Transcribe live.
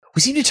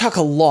We seem to talk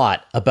a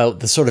lot about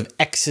the sort of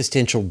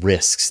existential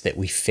risks that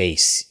we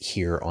face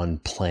here on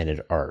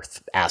planet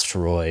Earth.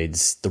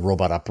 Asteroids, the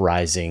robot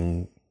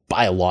uprising,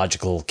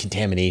 biological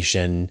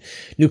contamination,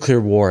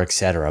 nuclear war,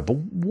 etc. But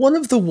one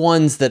of the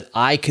ones that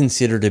I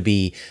consider to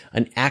be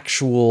an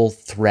actual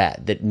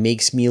threat that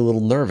makes me a little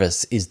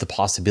nervous is the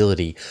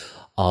possibility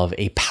of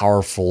a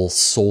powerful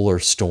solar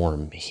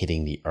storm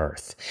hitting the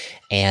Earth.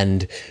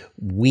 And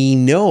we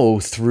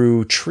know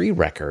through tree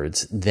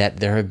records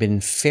that there have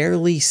been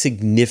fairly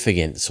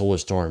significant solar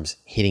storms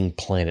hitting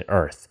planet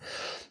Earth.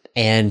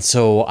 And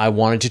so I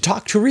wanted to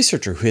talk to a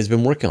researcher who has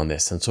been working on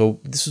this. And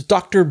so this is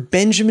Dr.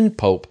 Benjamin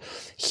Pope.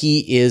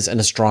 He is an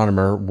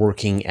astronomer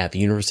working at the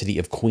University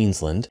of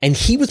Queensland. And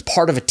he was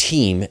part of a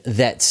team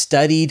that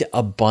studied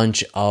a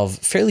bunch of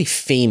fairly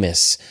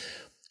famous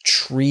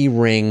tree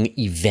ring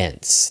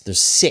events. There's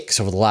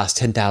 6 over the last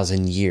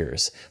 10,000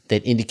 years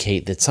that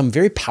indicate that some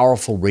very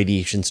powerful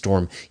radiation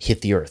storm hit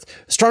the Earth.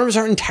 Astronomers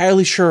aren't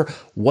entirely sure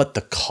what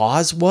the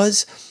cause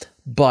was,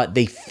 but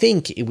they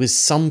think it was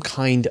some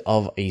kind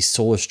of a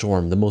solar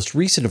storm, the most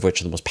recent of which,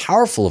 or the most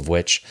powerful of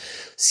which,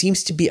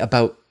 seems to be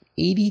about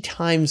 80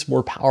 times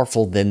more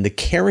powerful than the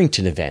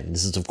Carrington event.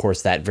 This is, of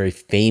course, that very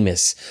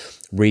famous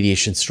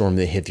radiation storm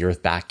that hit the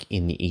Earth back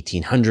in the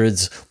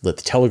 1800s, lit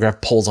the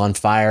telegraph poles on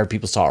fire.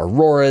 People saw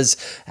auroras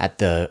at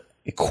the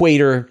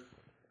equator.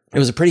 It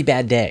was a pretty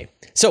bad day.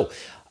 So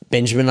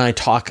Benjamin and I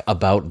talk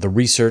about the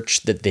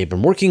research that they've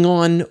been working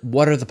on,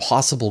 what are the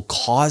possible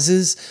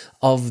causes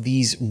of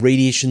these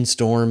radiation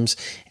storms,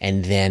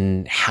 and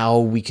then how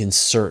we can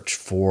search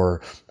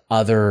for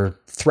other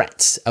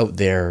threats out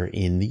there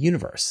in the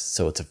universe.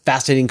 So it's a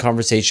fascinating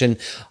conversation.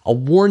 I'll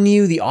warn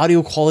you, the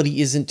audio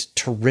quality isn't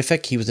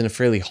terrific. He was in a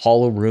fairly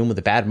hollow room with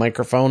a bad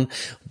microphone,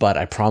 but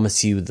I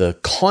promise you the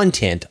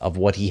content of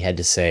what he had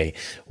to say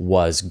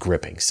was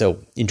gripping. So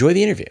enjoy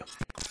the interview.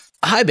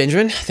 Hi,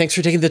 Benjamin. Thanks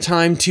for taking the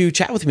time to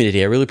chat with me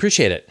today. I really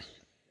appreciate it.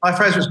 Hi,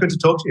 Fraser. It's good to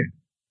talk to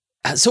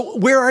you. So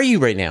where are you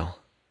right now?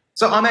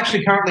 So I'm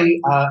actually currently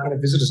in a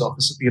visitor's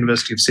office at the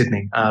University of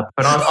Sydney, but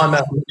I'm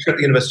at the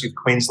University of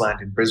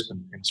Queensland in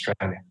Brisbane, in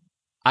Australia.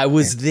 I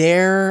was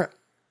there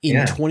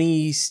in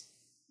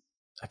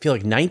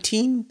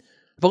 19,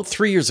 about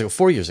 4 years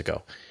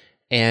ago.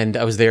 And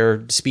I was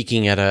there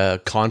speaking at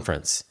a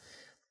conference.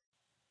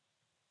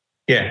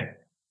 Yeah.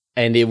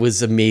 And it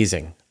was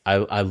amazing.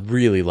 I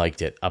really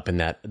liked it up in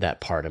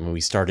that part. I mean,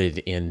 we started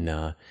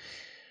in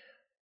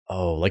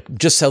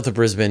just south of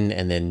Brisbane,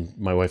 and then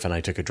my wife and I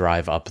took a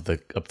drive up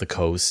the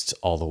coast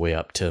all the way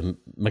up to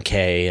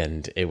Mackay,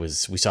 and we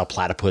saw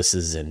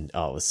platypuses, and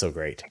it was so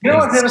great. You know,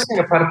 I've never seen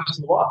a platypus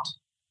in the wild.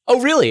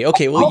 Oh, really?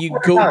 Okay, well, you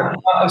go.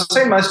 I've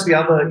seen most of the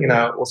other,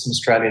 awesome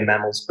Australian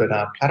mammals, but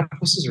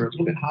platypuses are a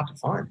little bit hard to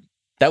find.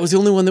 That was the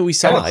only one that we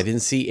saw. I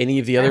didn't see any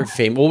of the other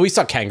well, we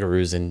saw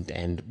kangaroos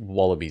and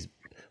wallabies,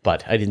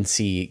 but I didn't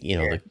see,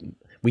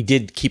 we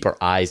did keep our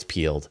eyes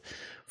peeled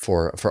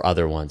for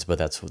other ones, but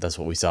that's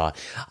what we saw.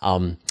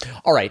 All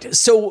right.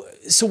 So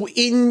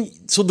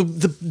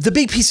the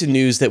big piece of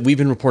news that we've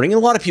been reporting,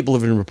 and a lot of people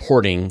have been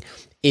reporting,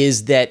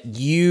 is that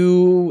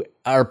you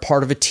are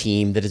part of a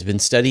team that has been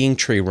studying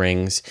tree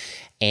rings,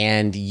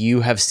 and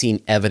you have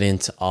seen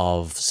evidence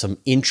of some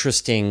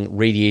interesting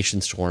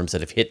radiation storms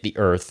that have hit the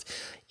Earth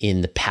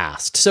in the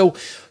past. So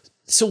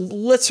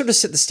let's sort of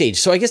set the stage.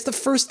 So I guess the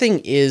first thing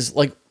is,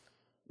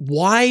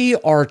 why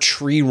are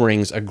tree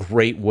rings a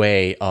great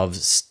way of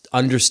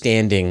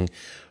understanding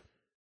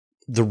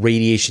the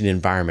radiation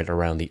environment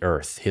around the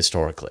Earth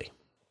historically?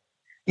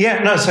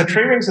 Yeah, no, so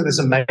tree rings are this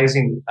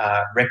amazing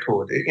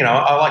record.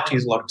 I like to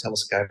use a lot of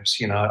telescopes.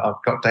 I've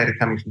got data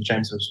coming from the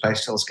James Webb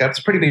Space Telescope. It's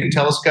a pretty big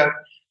telescope.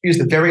 Use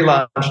the very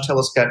large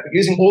telescope, but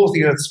using all of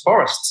the Earth's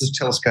forests as a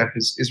telescope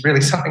is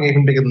really something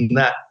even bigger than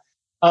that.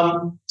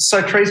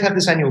 So trees have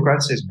this annual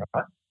growth season,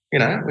 right?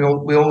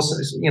 We also,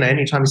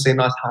 anytime you see a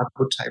nice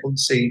hardwood table, you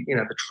see,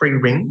 the tree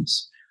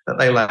rings that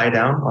they lay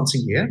down once a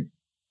year.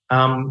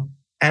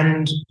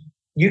 And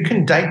you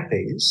can date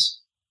these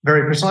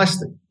very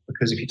precisely,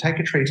 because if you take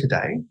a tree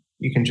today,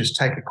 you can just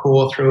take a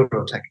core through it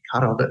or take a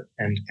cut of it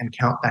and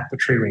count back the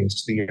tree rings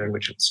to the year in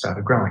which it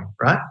started growing,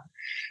 right?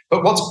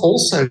 But what's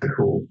also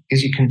cool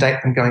is you can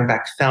date them going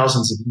back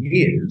thousands of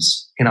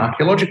years in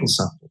archaeological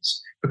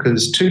samples,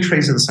 because 2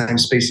 trees of the same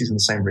species in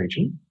the same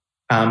region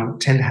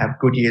tend to have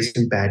good years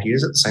and bad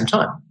years at the same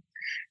time.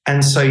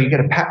 And so you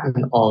get a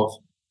pattern of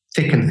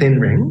thick and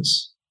thin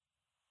rings,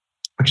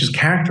 which is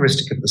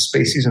characteristic of the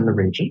species in the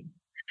region.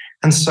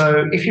 And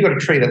so if you've got a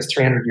tree that's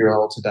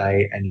 300-year-old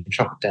today and you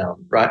chop it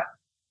down, right,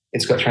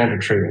 it's got 300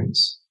 tree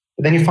rings.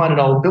 But then you find an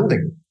old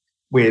building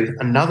with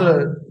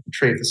another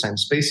tree of the same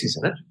species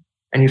in it,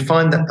 and you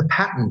find that the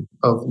pattern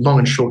of long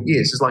and short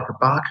years is like a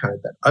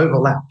barcode that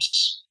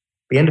overlaps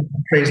the end of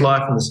the tree's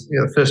life and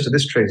the first of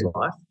this tree's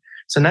life.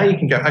 So now you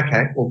can go,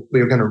 okay, well,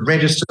 we're going to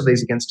register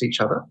these against each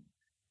other.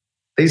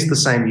 These are the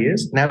same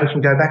years. Now we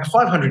can go back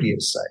 500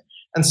 years, say.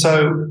 And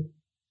so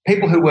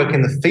people who work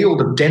in the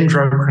field of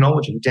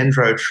dendrochronology,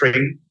 dendro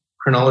tree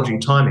chronology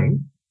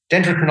timing,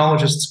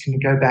 dendrochronologists can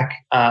go back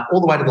all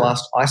the way to the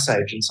last ice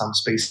age in some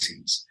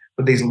species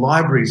with these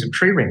libraries of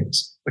tree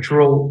rings, which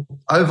were all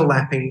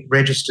overlapping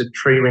registered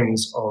tree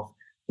rings of,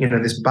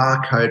 this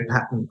barcode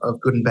pattern of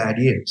good and bad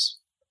years.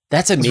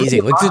 That's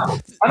amazing. Really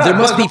there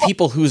must be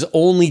people whose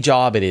only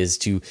job it is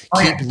to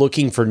keep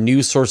looking for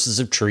new sources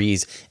of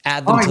trees,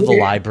 add them to the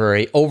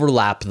library,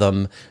 overlap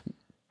them,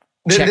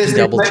 check and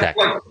double check.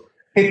 Like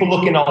people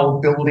look in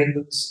old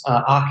buildings,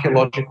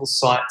 archaeological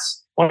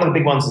sites. One of the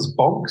big ones is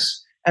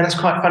bogs. And it's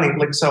quite funny.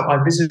 So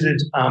I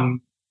visited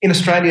in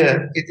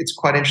Australia, it's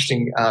quite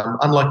interesting.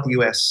 Unlike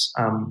the US,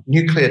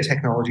 nuclear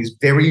technology is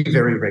very,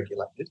 very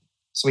regulated.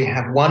 So we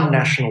have one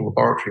national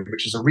laboratory,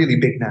 which is a really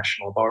big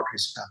national laboratory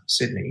south of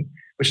Sydney,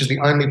 which is the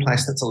only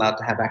place that's allowed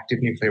to have active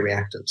nuclear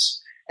reactors.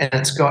 And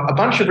it's got a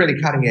bunch of really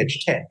cutting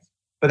edge tech,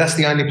 but that's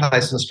the only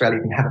place in Australia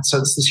you can have it. So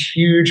it's this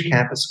huge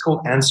campus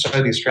called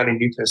ANSTO, the Australian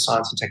Nuclear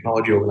Science and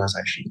Technology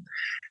Organisation.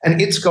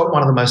 And it's got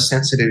one of the most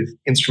sensitive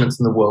instruments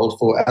in the world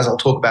for, as I'll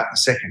talk about in a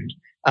second,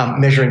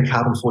 measuring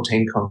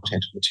carbon-14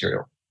 content of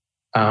material.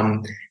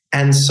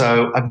 And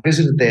so I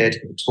visited there to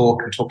talk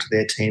to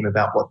their team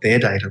about what their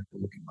data were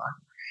looking like.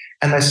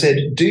 And they said,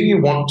 do you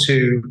want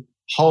to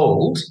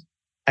hold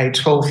a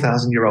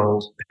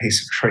 12,000-year-old piece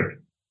of tree?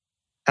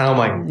 And I'm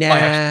like, nah. I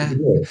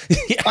absolutely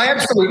do. I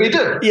absolutely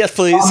do. Yes,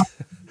 please.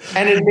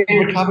 And it had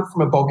been recovered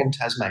from a bog in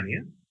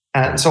Tasmania.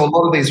 And so a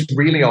lot of these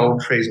really old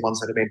trees are ones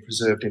that have been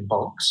preserved in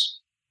bogs,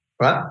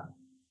 right?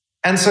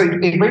 And so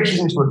he reaches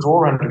into a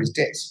drawer under his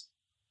desk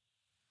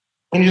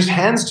and he just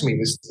hands to me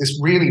this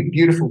really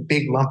beautiful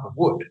big lump of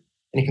wood.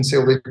 And you can see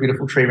all these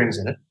beautiful tree rings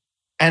in it.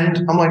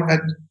 And I'm like,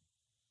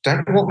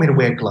 don't you want me to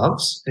wear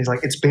gloves? And he's like,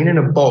 it's been in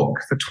a bog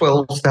for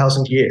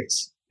 12,000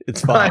 years.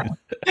 It's fine.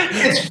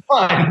 It's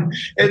fine.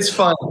 It's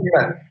fine.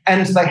 Yeah.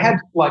 And they had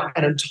like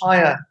an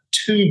entire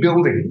 2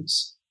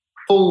 buildings,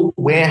 full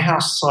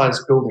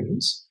warehouse-sized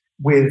buildings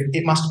with,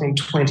 it must have been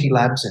 20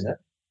 labs in it,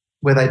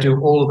 where they do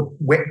all of the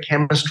wet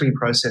chemistry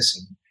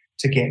processing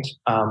to get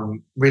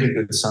really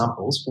good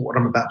samples for what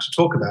I'm about to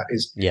talk about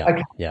is, get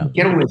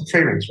all these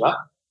tree rings, right?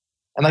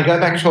 And they go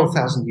back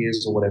 12,000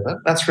 years or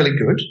whatever. That's really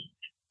good.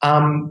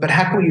 But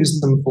how can we use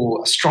them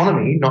for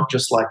astronomy, not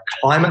just like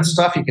climate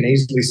stuff? You can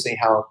easily see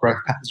how growth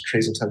patterns of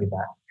trees will tell you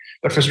that.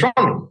 But for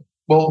astronomy,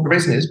 well, the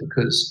reason is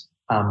because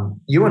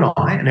you and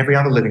I and every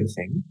other living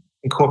thing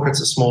incorporates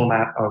a small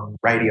amount of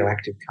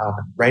radioactive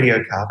carbon,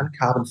 radiocarbon,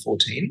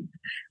 carbon-14,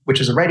 which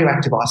is a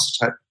radioactive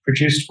isotope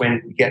produced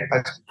when we get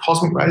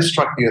cosmic rays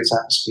strike the Earth's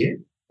atmosphere,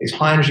 these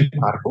high-energy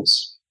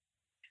particles.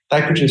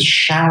 They produce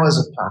showers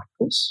of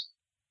particles.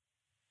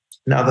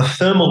 Now, the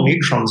thermal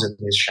neutrons in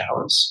these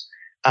showers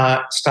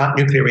start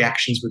nuclear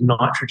reactions with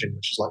nitrogen,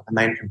 which is like the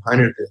main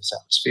component of the Earth's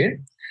atmosphere,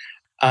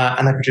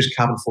 and they produce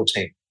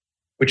carbon-14,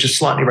 which is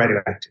slightly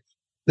radioactive.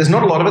 There's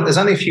not a lot of it. There's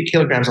only a few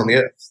kilograms on the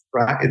Earth,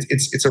 right?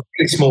 It's a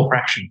really small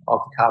fraction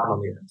of the carbon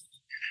on the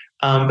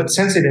Earth. But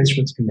sensitive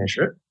instruments can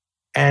measure it,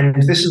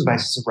 and this is the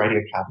basis of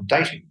radiocarbon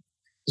dating.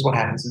 Is what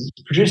happens is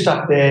it's produced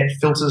up there, it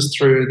filters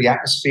through the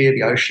atmosphere,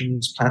 the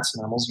oceans, plants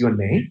and animals, you and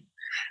me.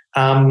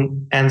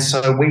 And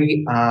so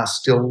we are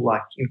still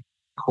like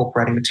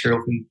incorporating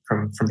material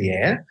from the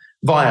air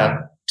via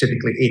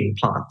typically eating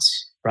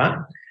plants, right?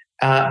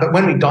 But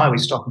when we die, we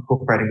stop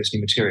incorporating this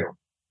new material.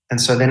 And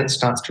so then it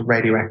starts to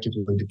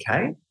radioactively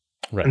decay.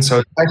 Right. And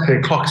so basically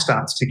a clock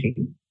starts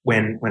ticking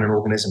when an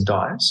organism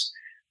dies.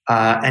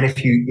 And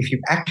if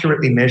you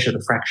accurately measure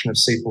the fraction of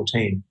C14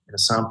 in a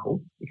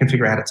sample, you can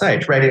figure out its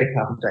age.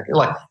 Radiocarbon dating.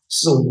 Like,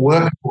 this is a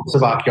workhorse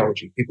of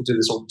archaeology. People do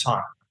this all the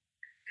time.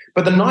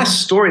 But the nice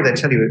story they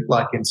tell you,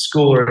 like in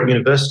school or at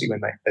university when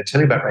they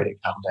tell you about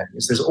radiocarbon dating,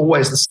 is there's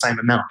always the same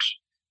amount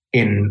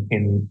in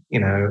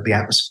the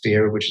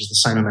atmosphere, which is the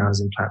same amount as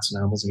in plants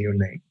and animals and you and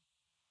me,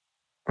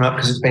 right?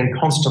 Because it's been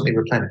constantly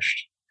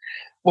replenished.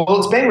 Well,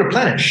 it's being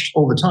replenished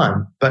all the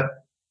time, but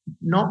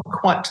not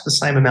quite to the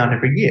same amount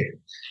every year.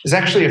 There's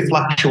actually a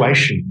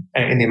fluctuation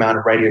in the amount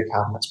of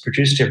radiocarbon that's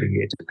produced every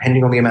year,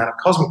 depending on the amount of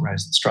cosmic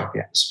rays that strike the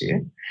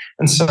atmosphere.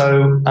 And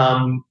so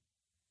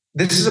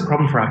this is a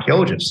problem for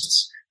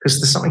archaeologists because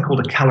there's something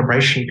called a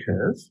calibration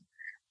curve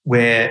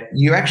where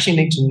you actually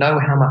need to know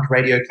how much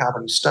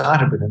radiocarbon you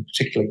started with in a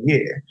particular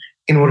year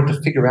in order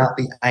to figure out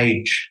the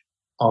age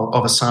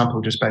of a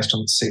sample just based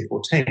on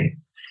C14.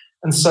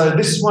 And so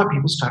this is why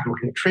people started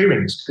looking at tree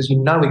rings, because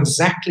you know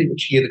exactly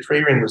which year the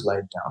tree ring was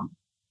laid down.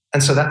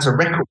 And so that's a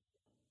record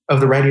of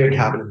the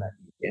radiocarbon in that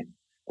year.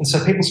 And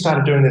so people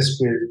started doing this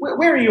with,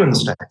 where are you in the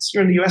States?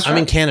 You're in the US, right? I'm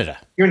in Canada.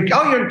 You're in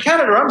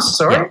Canada. I'm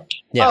sorry.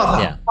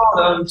 Yeah.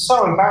 I'm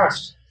so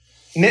embarrassed.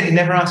 You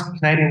never ask a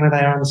Canadian where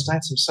they are in the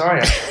States. I'm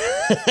sorry.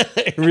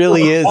 It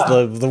really is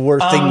the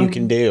worst thing you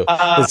can do.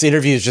 This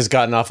interview's just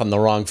gotten off on the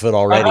wrong foot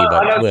already,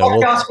 but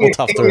we'll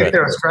tough through it.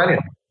 They're Australian.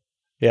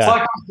 Yeah. It's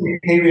like asking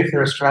a Kiwi if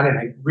they're Australian.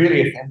 They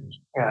really offended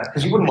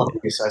because you wouldn't want to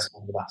be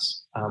associated with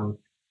us.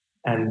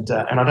 And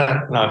I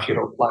don't know if you'd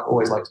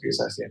always like to be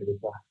associated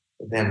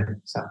with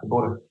them south of the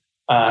border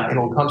in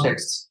all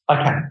contexts.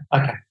 Okay.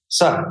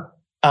 So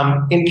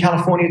in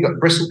California, you've got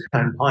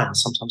bristlecone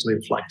pines. Sometimes live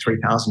for like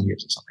 3,000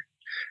 years or something.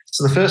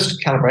 So the first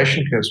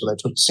calibration curves where they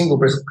took a single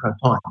bristlecone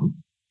pine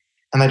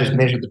and they just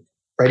measured the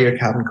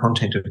radiocarbon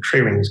content of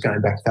tree rings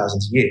going back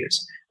thousands of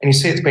years. And you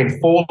see it's been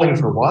falling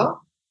for a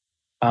while,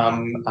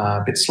 a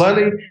bit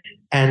slowly,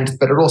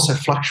 but it also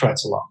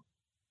fluctuates a lot.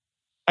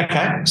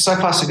 Okay, so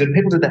far so good.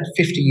 People did that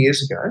 50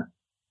 years ago.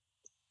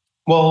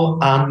 Well,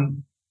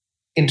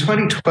 in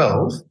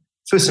 2012,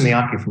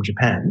 Fusamiaki from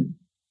Japan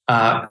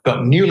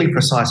got newly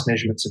precise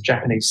measurements of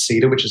Japanese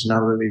cedar, which is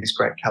another of these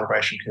great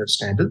calibration curve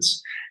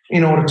standards,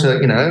 in order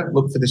to,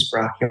 look for this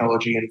for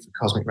archaeology and for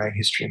cosmic ray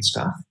history and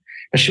stuff.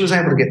 And she was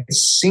able to get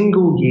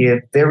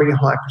single-year, very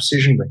high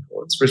precision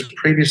records, whereas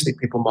previously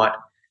people might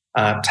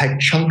take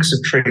chunks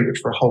of tree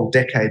which were a whole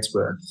decade's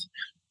worth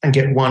and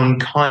get one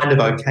kind of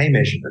okay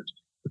measurement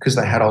because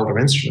they had older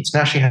instruments.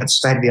 Now she had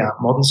state-of-the-art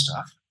modern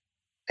stuff,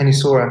 and you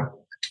saw a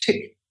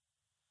tick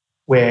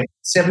where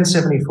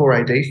 774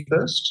 AD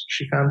first,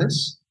 she found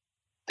this.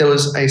 There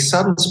was a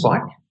sudden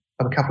spike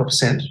of a couple of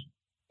percent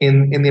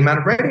in the amount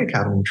of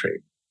radiocarbon in the tree.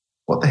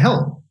 What the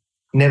hell?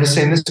 Never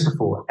seen this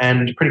before.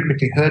 And pretty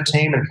quickly her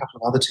team and a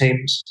couple of other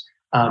teams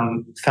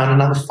found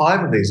another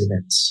 5 of these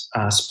events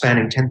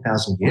spanning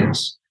 10,000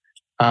 years.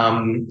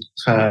 So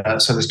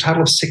there's a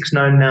total of 6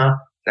 known now,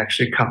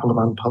 actually a couple of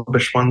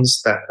unpublished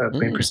ones that have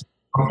been presented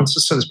at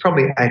conferences. So there's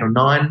probably 8 or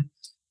 9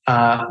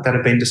 that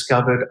have been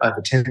discovered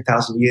over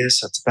 10,000 years.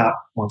 So it's about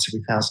once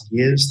every 1,000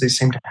 years these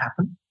seem to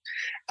happen.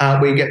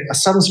 Where you get a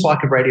sudden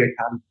spike of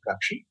radiocarbon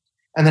production,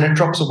 and then it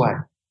drops away.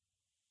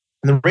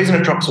 And the reason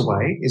it drops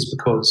away is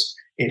because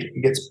it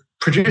gets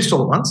produced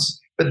all at once,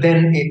 but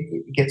then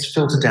it gets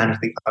filtered down into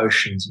the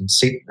oceans and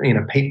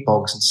peat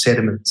bogs and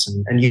sediments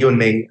and you and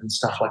me and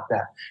stuff like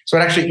that. So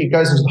it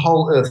goes into the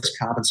whole Earth's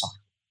carbon cycle.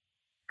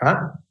 Right?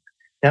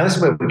 Now this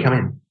is where we come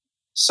in.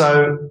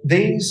 So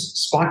these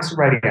spikes of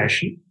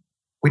radiation,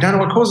 we don't know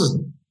what causes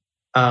them.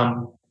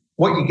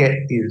 What you get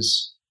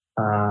is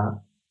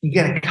you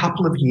get a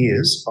couple of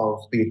years of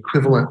the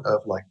equivalent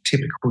of like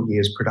typical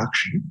years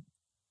production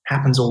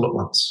happens all at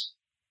once.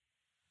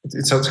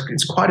 So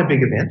it's quite a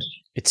big event.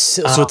 It's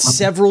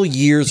several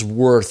years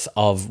worth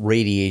of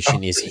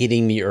radiation is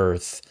hitting the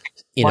Earth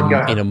in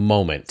a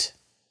moment.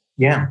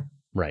 Yeah.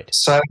 Right.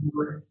 So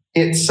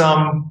it's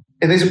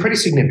these are pretty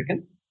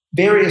significant.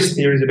 Various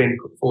theories have been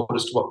put forward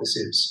as to what this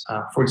is.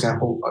 For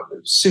example,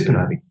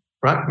 supernovae,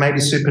 right? Maybe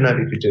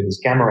supernovae could do this,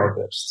 gamma ray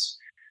bursts.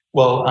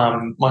 Well,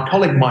 my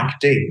colleague Mike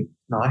D,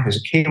 who's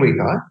a Kiwi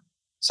guy,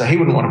 so he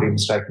wouldn't want to be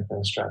mistaken for an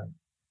Australian.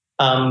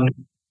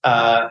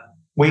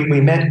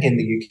 We met in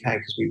the UK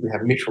because we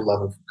have a mutual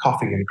love of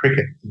coffee and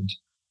cricket and,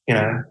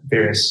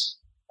 various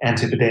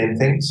antipodean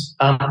things.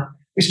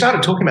 We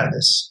started talking about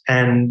this,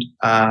 and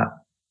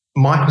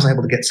Mike was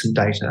able to get some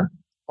data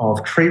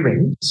of tree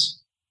rings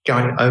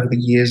going over the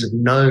years of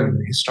known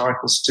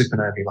historical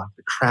supernovae, like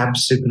the Crab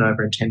supernova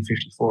in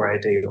 1054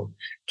 AD or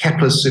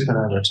Kepler's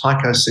supernova,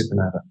 Tycho's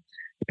supernova.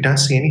 We don't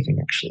see anything,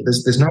 actually.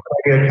 There's no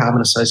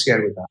radiocarbon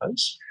associated with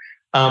those.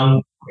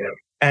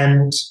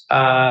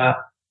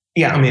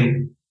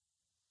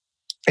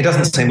 It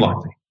doesn't seem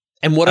likely.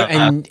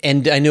 And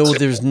and I know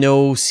there's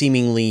no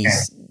seemingly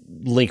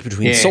link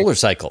between solar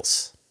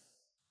cycles.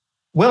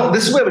 Well,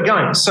 this is where we're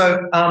going.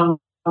 So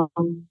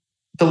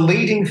the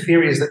leading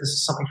theory is that this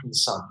is something from the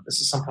sun. This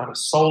is some kind of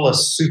solar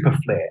super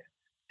flare.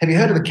 Have you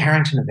heard of the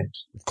Carrington event?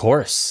 Of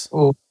course.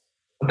 Well,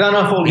 I don't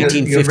know if all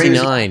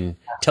 1859,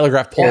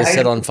 telegraph pole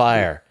set on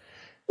fire.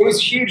 It was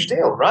a huge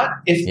deal, right?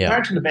 If the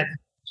Carrington event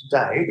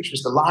today, which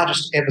was the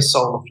largest ever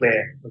solar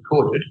flare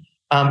recorded,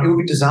 it would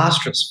be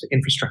disastrous for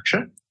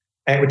infrastructure.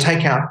 And it would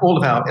take out all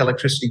of our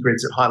electricity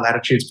grids at high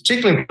latitudes,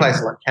 particularly in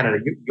places like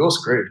Canada. You're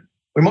screwed.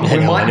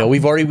 I know. We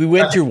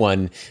went through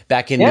one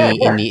back in the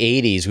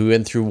 80s. We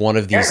went through one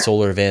of these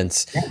solar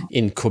events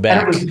in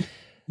Quebec. It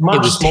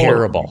was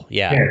terrible.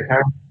 Yeah.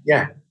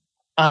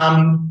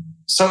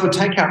 So it would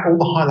take out all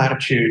the high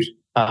latitude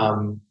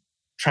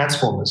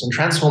transformers, and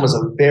transformers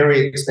are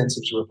very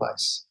expensive to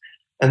replace.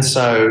 And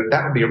so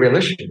that would be a real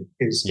issue,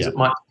 is it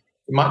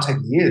might take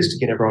years to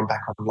get everyone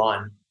back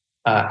online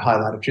at high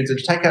latitudes. It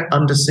would take out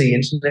undersea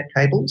internet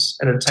cables,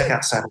 and it would take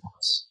out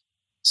satellites.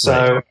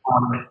 So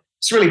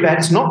it's really bad.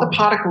 It's not the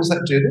particles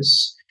that do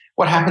this.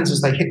 What happens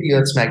is they hit the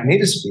Earth's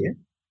magnetosphere.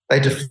 They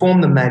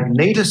deform the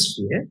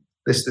magnetosphere.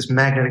 This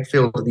magnetic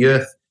field of the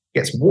Earth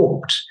gets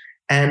warped.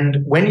 And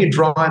when you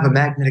drive a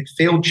magnetic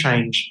field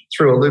change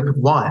through a loop of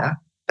wire,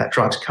 that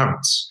drives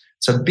currents.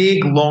 So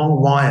big,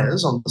 long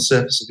wires on the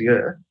surface of the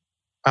Earth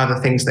are the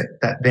things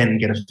that then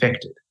get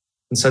affected.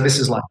 And so this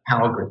is like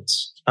power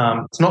grids.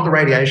 It's not the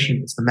radiation,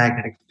 it's the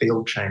magnetic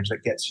field change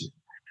that gets you.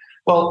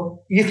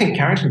 Well, you think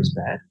Carrington is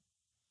bad.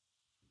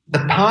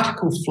 The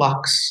particle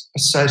flux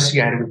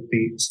associated with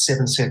the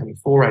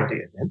 774 AD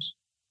event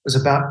was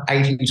about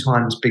 80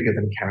 times bigger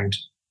than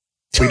Carrington.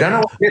 We don't know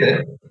what did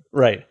it.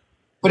 Right.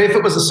 But if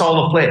it was a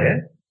solar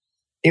flare,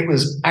 it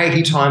was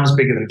 80 times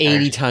bigger than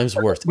Carrington. 80 times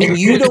worth. And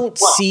you don't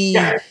see,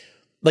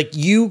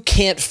 you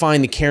can't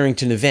find the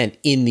Carrington event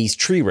in these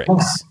tree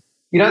rings.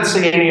 You don't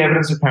see any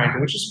evidence of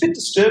Carrington, which is a bit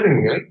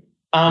disturbing, really.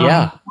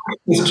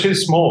 It's too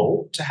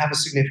small to have a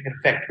significant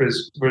effect,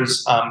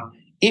 whereas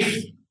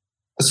if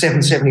the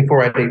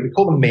 774 AD, we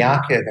call them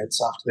Miyake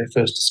events after their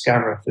first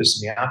discoverer,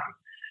 Fusamiaki.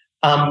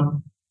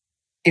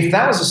 If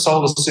that was a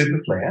solar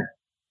superflare,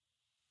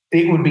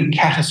 it would be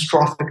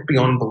catastrophic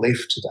beyond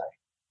belief today.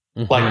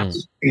 Mm-hmm. Like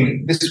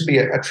this would be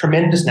a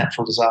tremendous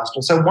natural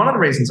disaster. So one of the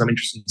reasons I'm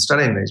interested in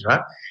studying these,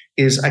 right,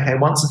 is, okay,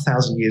 once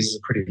 1,000 years is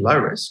a pretty low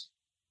risk,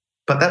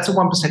 but that's a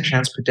 1%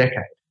 chance per decade.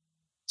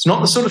 It's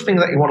not the sort of thing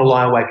that you want to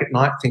lie awake at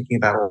night thinking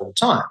about all the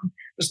time.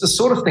 It's the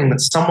sort of thing that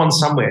someone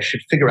somewhere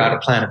should figure out a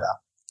plan about.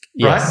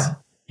 Yes. Right?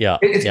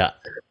 Yeah.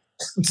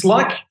 It's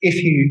like if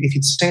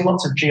you'd seen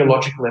lots of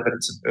geological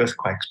evidence of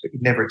earthquakes, but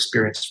you'd never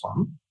experienced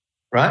one,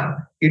 right?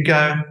 You'd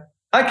go,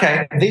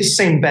 okay, these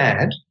seem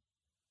bad.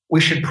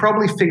 We should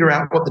probably figure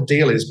out what the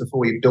deal is before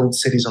we build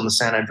cities on the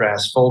San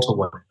Andreas Fault or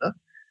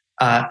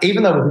whatever.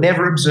 Even though we've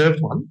never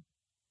observed one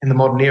in the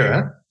modern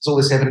era, there's all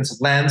this evidence of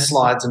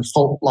landslides and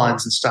fault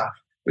lines and stuff.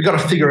 We've got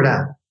to figure it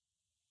out,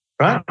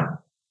 right?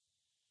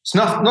 It's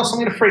not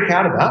something to freak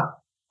out about.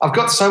 I've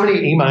got so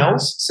many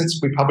emails since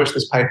we published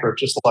this paper of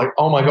just like,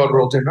 oh my God,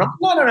 we're all doomed. No.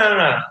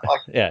 Like,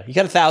 yeah, you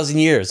got 1,000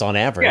 years on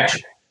average.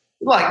 Yeah.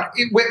 Like,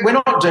 we're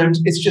not doomed.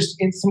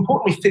 It's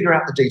important we figure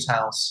out the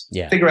details,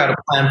 figure out a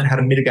plan for how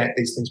to mitigate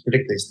these things,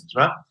 predict these things,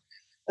 right?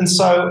 And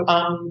so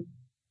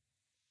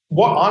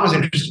what I was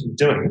interested in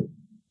doing,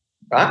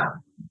 right,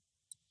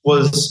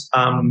 was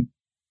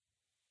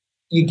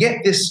you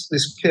get this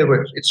curve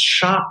where it's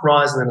sharp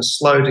rise and then a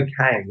slow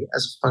decay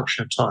as a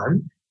function of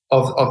time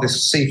of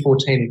this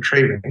C14 in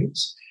tree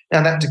rings.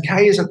 Now, that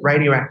decay isn't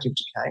radioactive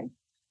decay.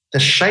 The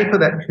shape of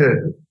that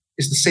curve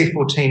is the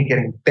C14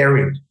 getting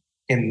buried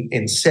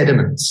in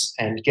sediments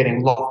and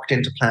getting locked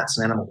into plants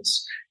and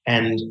animals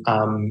and,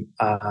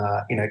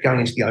 going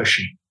into the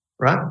ocean,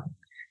 right?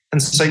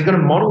 And so you've got to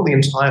model the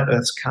entire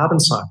Earth's carbon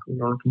cycle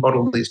in order to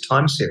model these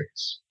time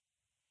series.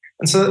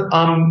 And so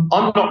I'm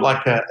not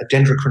like a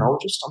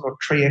dendrochronologist. I'm not a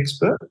tree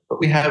expert, but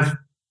we have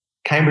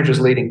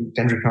Cambridge's leading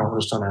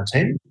dendrochronologist on our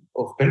team,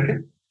 Ulf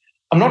Benken.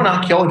 I'm not an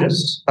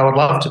archaeologist. I would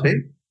love to be.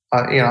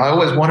 I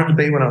always wanted to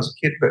be when I was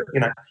a kid, but,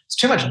 it's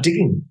too much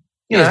digging.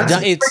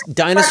 It's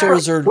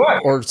dinosaurs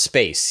or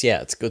space.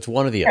 Yeah, it's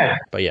one or the other.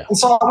 But yeah. And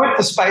so I went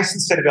for space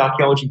instead of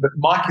archaeology, but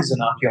Mike is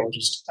an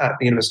archaeologist at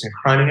the University of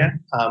Groningen.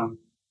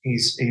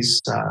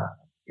 He's a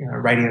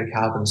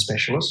radiocarbon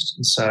specialist.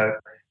 And so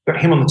we've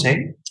got him on the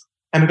team.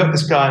 And we've got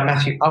this guy,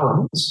 Matthew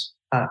Owens,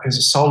 who's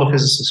a solar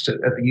physicist at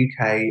the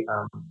UK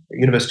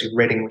University of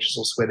Reading, which is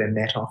also where their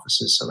Met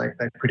office is, so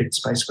they predict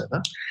space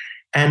weather.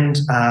 And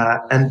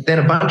then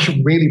a bunch of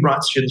really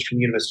bright students from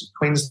the University of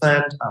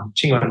Queensland,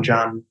 Chingyuan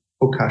Zhan,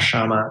 Bukar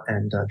Sharma,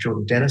 and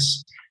Jordan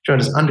Dennis joined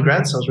as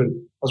undergrads, so I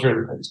was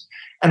really pleased.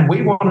 And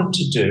we wanted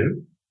to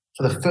do,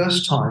 for the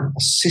first time,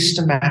 a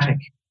systematic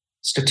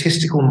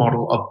statistical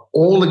model of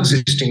all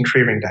existing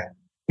tree ring data,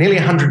 nearly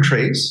 100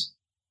 trees,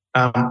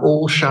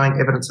 all showing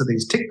evidence of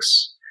these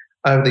ticks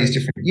over these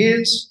different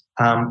years,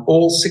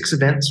 all 6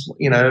 events,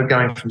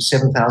 going from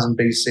 7,000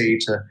 BC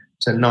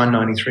to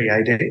 993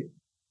 AD.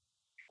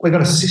 We've got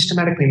to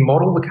systematically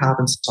model the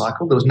carbon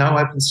cycle. There was no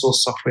open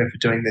source software for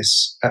doing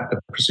this at the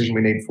precision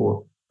we need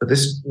for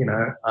this,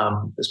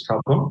 this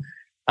problem.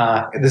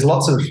 There's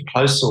lots of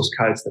closed source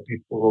codes that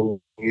people are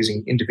all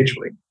using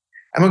individually.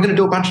 And we're going to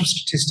do a bunch of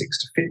statistics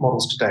to fit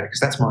models to data, because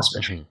that's my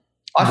specialty.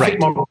 I fit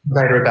model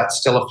data about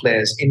stellar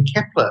flares in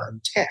Kepler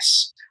and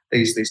TESS,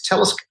 these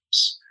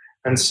telescopes.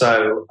 And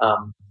so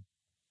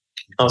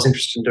I was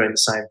interested in doing the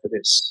same for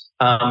this.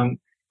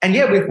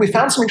 We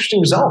found some interesting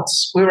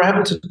results. We were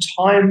able to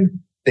time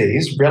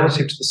these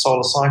relative to the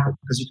solar cycle,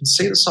 because you can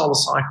see the solar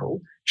cycle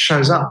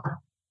shows up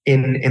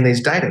in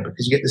these data,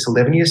 because you get this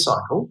 11-year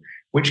cycle,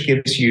 which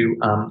gives you,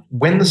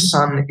 when the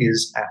sun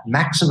is at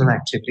maximum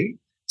activity,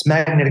 its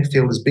magnetic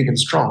field is big and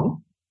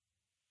strong,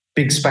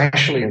 big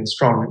spatially and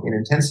strong in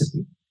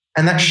intensity,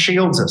 and that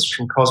shields us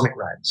from cosmic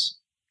rays.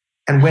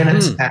 And when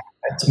it's at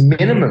its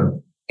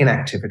minimum in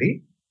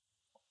activity,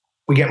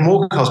 we get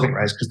more cosmic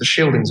rays because the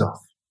shielding's off.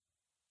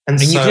 And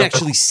you can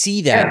actually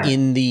see that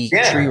in the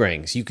tree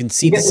rings. You can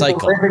see the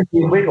cycle. You get this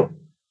 11-year wiggle.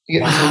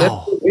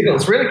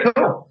 It's really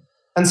cool.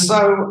 And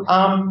so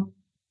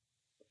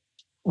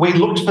we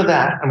looked for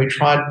that, and we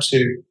tried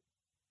to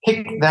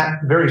pick that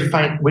very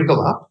faint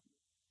wiggle up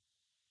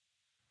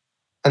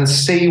and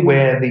see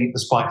where the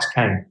spikes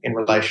came in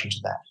relation to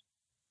that.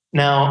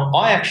 Now,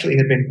 I actually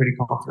had been pretty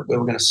confident we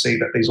were going to see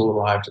that these all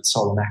arrived at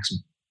solar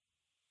maximum,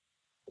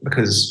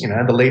 because,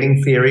 the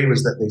leading theory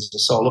was that these are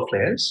solar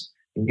flares.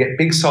 You get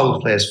big solar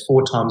flares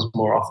 4 times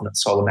more often at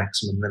solar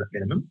maximum than at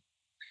minimum.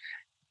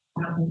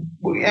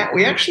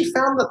 We actually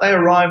found that they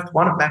arrived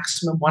one at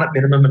maximum, one at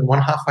minimum, and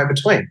one halfway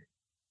between.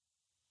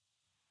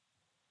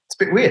 It's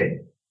a bit weird.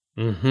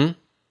 Mm-hmm.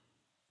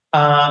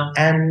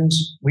 And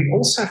we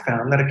also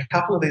found that a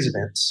couple of these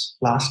events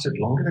lasted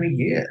longer than a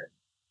year.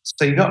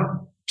 So you got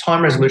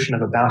time resolution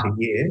of about a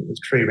year with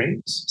tree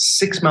rings,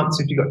 6 months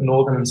if you've got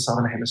northern and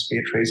southern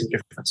hemisphere trees of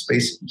different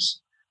species,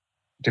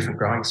 different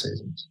growing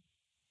seasons.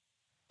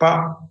 But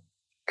a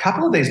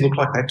couple of these looked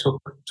like they took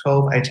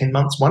 12, 18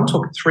 months. One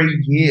took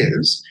 3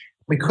 years.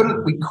 We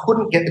couldn't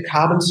get the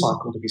carbon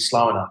cycle to be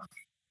slow enough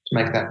to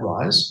make that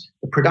rise.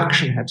 The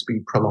production had to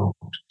be prolonged.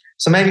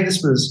 So maybe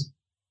this was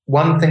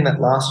one thing that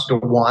lasted a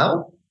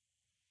while,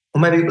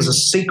 or maybe it was a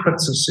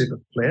sequence of super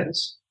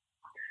flares.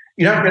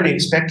 You don't really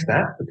expect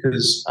that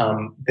because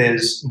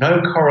there's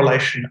no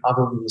correlation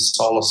other than the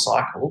solar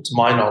cycle, to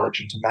my knowledge,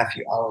 and to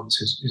Matthew Owens,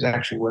 who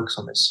actually works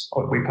on this.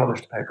 We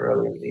published a paper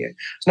earlier in the year.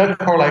 There's no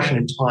correlation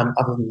in time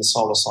other than the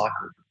solar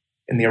cycle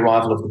in the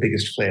arrival of the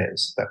biggest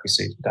flares that we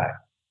see today.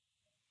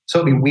 So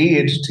it'd be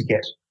weird to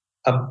get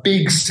a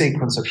big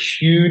sequence of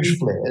huge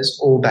flares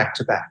all back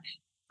to back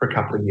for a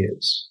couple of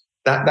years.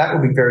 That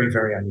would be very,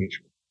 very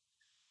unusual.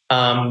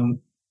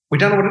 We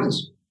don't know what it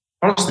is,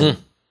 honestly.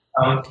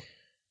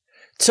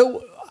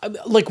 So,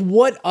 like,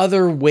 what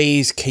other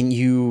ways can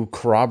you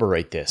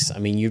corroborate this? I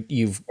mean,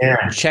 you've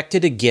checked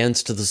it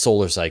against the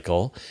solar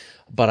cycle,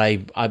 but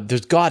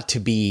there's got to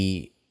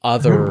be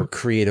other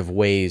creative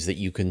ways that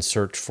you can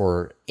search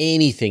for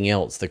anything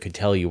else that could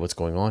tell you what's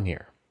going on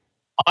here.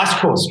 Ice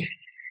cores.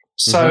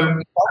 So you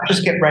don't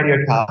just get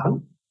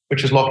radiocarbon,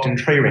 which is locked in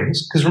tree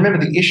rings, because remember,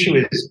 the issue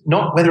is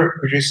not whether it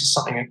produces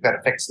something that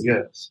affects the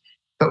Earth,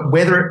 but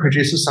whether it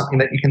produces something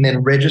that you can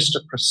then register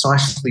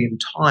precisely in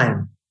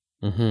time.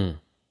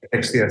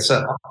 Affects the Earth.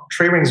 So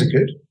tree rings are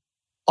good.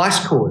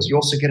 Ice cores, you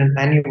also get an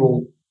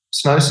annual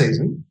snow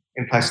season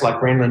in places like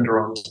Greenland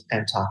or on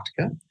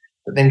Antarctica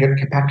that then get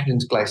compacted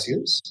into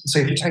glaciers. So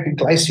if you take a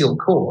glacial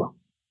core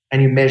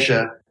and you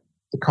measure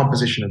the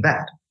composition of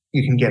that,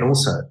 you can get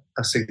also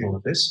a signal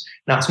of this.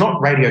 Now, it's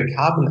not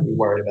radiocarbon that you're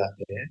worried about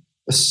there.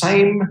 The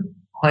same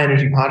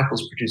high-energy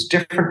particles produce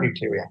different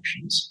nuclear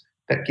reactions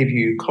that give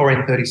you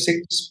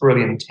chlorine-36,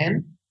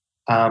 beryllium-10.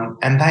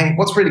 And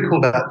what's really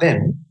cool about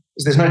them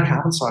is there's no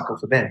carbon cycle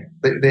for them.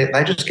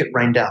 They just get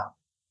rained out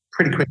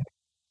pretty quickly.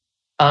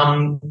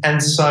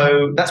 And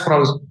so that's what I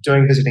was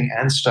doing visiting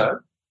ANSTO,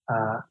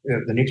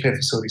 the nuclear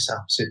facility south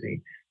of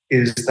Sydney,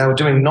 is they were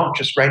doing not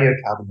just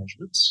radiocarbon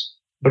measurements,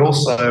 but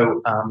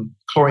also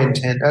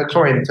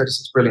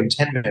chlorine-36,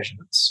 beryllium-10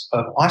 measurements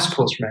of ice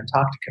cores from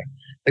Antarctica.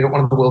 They got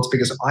one of the world's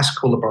biggest ice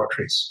core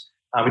laboratories.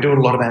 We do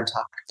a lot of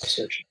Antarctic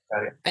research in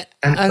Australia.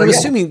 And I'm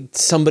assuming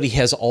somebody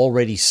has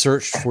already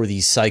searched for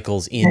these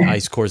cycles in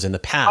ice cores in the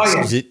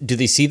past. Do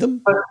they see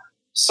them?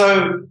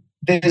 So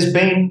there's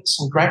been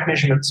some great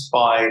measurements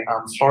by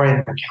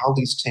Florian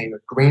McCaldy's team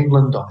of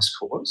Greenland ice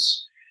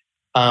cores.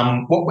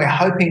 What we're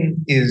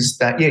hoping is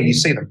that, you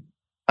see them.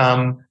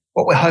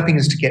 What we're hoping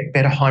is to get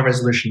better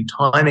high-resolution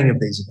timing of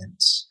these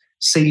events.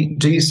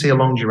 Do you see a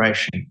long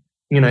duration?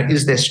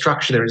 Is there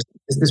structure there? Is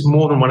there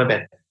more than one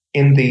event?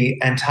 In the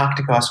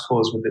Antarctic ice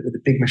cores with the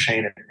big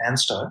machine at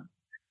ANSTO,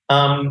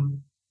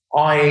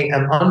 I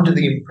am under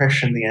the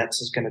impression the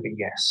answer is going to be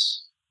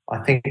yes.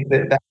 I think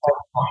that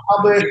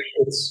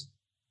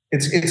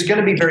it's going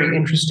to be very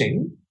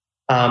interesting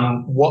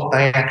what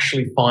they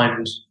actually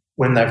find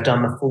when they've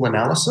done the full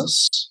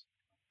analysis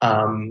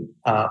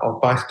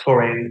of both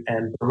chlorine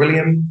and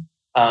beryllium.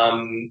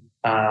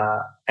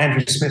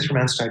 Andrew Smith from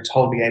ANSTO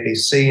told the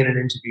ABC in an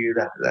interview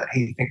that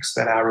he thinks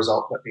that our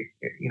result, that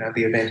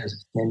the event has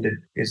extended,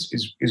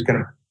 is going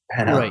to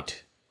pan out.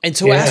 Right. And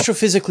so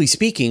astrophysically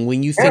speaking,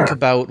 when you think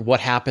about what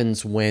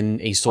happens when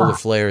a solar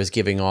flare is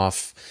giving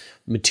off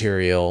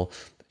material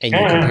and you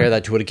compare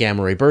that to what a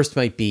gamma ray burst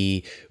might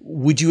be,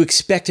 would you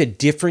expect a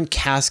different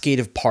cascade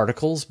of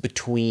particles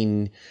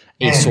between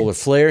a solar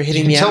flare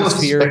hitting the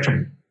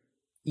atmosphere?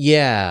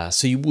 Yeah.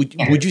 So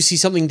would you see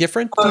something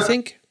different, do you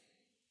think?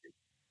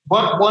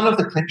 One of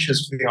the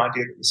clinches for the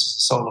idea that this is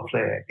a solar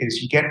flare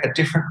is you get a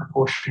different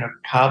proportion of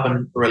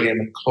carbon, beryllium,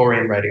 and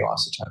chlorine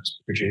radioisotopes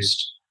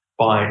produced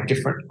by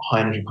different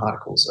high-energy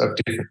particles of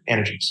different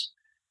energies.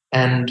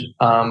 And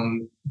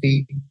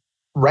the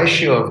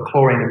ratio of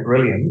chlorine and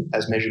beryllium,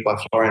 as measured by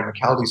Florian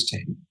McCaldy's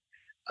team,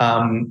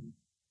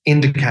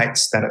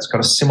 indicates that it's got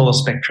a similar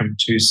spectrum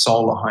to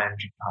solar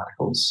high-energy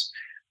particles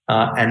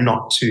and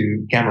not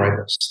to gamma ray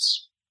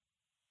bursts.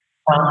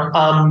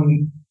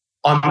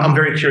 I'm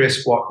very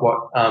curious what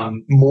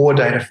more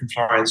data from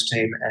Florian's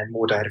team and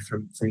more data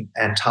from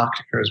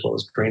Antarctica as well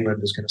as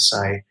Greenland is going to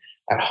say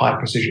at high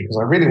precision, because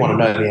I really want to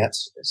know the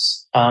answer to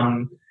this.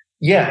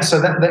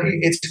 So that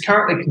it's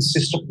currently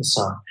consistent with the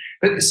sun.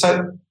 But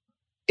so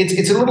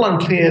it's a little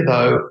unclear,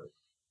 though,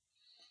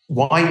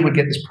 why you would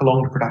get this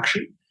prolonged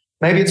production.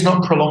 Maybe it's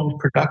not prolonged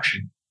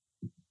production.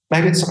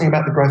 Maybe it's something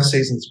about the growth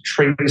seasons of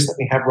trees that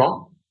we have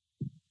wrong.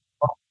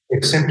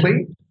 If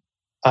simply,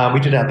 we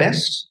did our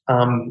best,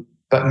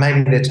 but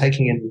maybe they're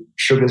taking in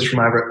sugars from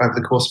over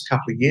the course of a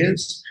couple of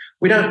years.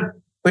 We don't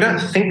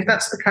think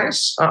that's the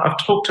case. I've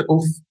talked to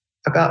Ulf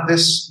about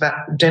this, that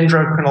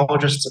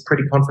dendrochronologists are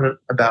pretty confident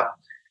about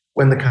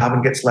when the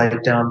carbon gets laid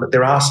down, but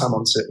there are some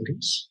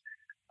uncertainties.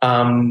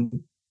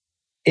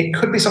 It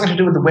could be something to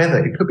do with the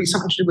weather. It could be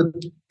something to do with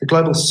the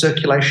global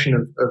circulation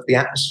of the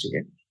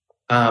atmosphere,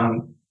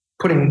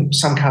 putting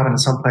some carbon in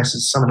some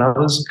places, some in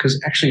others, because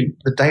actually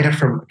the data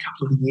from a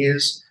couple of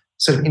years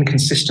sort of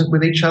inconsistent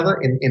with each other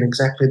in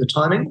exactly the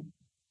timing.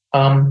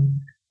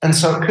 And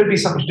so it could be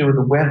something to do with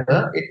the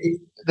weather.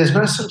 There's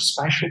no sort of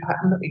spatial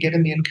pattern that we get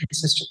in the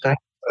inconsistent data.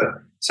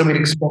 So we'd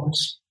expect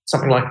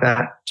something like that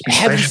to be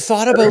Have you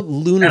thought about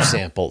lunar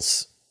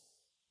samples?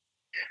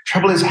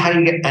 Trouble is how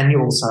you get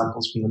annual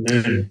samples from the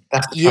moon.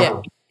 That's the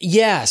trouble.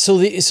 Yeah, so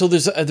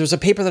there's a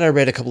paper that I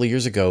read a couple of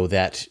years ago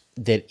that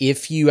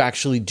if you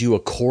actually do a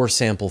core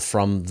sample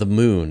from the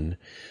moon,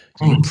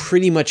 you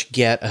pretty much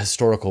get a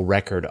historical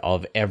record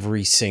of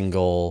every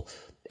single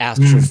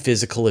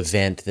astrophysical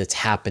event that's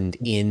happened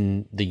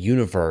in the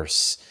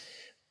universe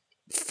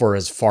for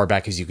as far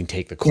back as you can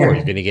take the core. Yeah.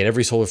 You're going to get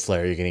every solar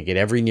flare, you're going to get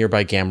every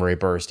nearby gamma ray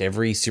burst,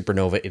 every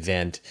supernova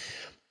event,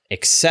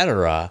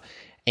 etc.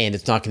 And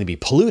it's not going to be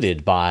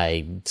polluted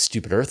by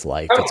stupid Earth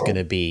life. It's going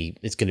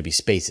to be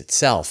space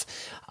itself.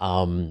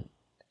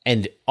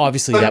 And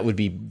obviously that would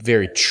be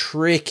very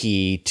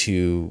tricky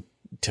to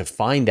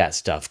find that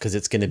stuff because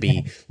it's going to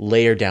be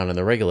layered down in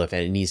the regolith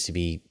and it needs to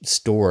be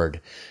stored.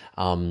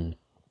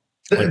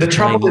 The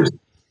trouble is,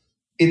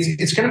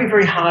 it's going to be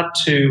very hard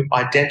to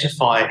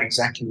identify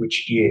exactly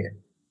which year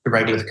the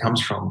regolith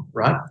comes from,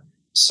 right?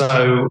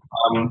 So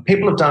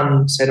people have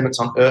done sediments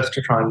on Earth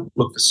to try and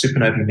look for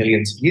supernovae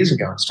millions of years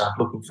ago and start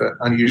looking for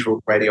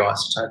unusual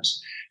radioisotopes.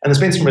 And there's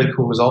been some really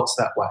cool results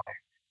that way.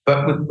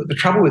 But the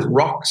trouble with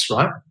rocks,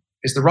 right,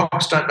 is the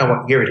rocks don't know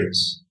what year it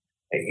is.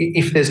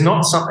 If there's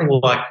not something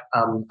like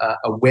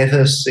a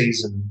weather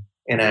season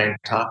in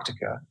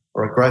Antarctica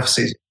or a growth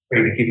season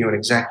to give you an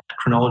exact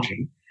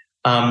chronology,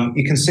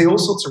 you can see all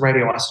sorts of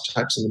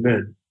radioisotopes in the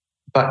moon.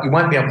 But you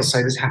won't be able to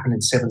say this happened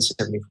in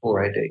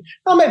 774 AD.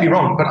 I may be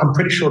wrong, but I'm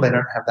pretty sure they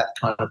don't have that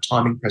kind of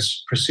timing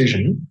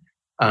precision.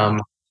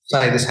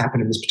 Say this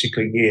happened in this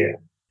particular year.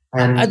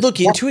 And I'd look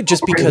into it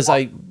just because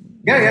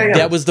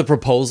that was the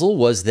proposal,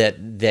 was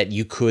that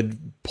you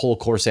could pull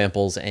core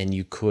samples and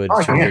you could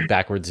look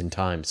backwards in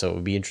time. So it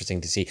would be interesting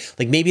to see.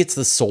 Like maybe it's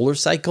the solar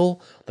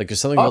cycle. Like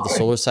there's something about the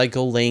solar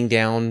cycle laying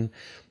down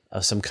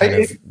some kind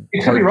of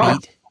heartbeat.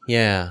 Right.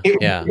 Yeah, it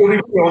would be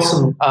really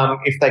awesome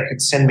if they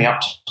could send me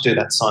up to do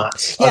that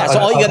science. Yeah, so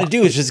all you got to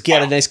do is just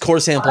get a nice core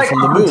sample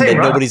from the moon that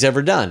nobody's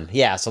ever done.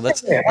 Yeah, so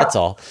that's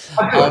all.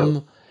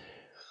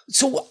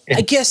 So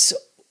I guess,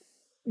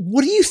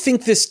 what do you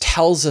think this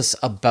tells us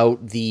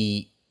about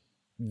the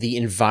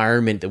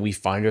environment that we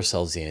find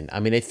ourselves in?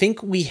 I mean, I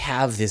think we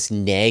have this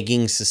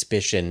nagging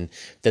suspicion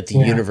that the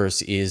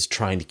universe is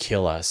trying to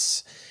kill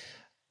us.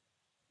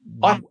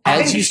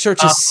 As you start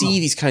to see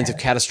these kinds of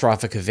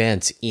catastrophic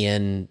events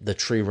in the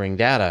tree ring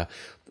data,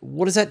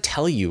 what does that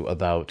tell you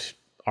about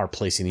our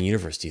place in the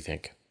universe, do you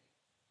think?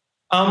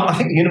 I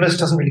think the universe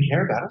doesn't really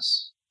care about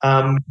us.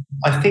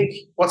 I think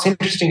what's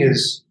interesting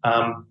is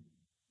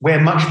we're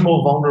much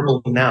more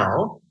vulnerable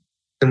now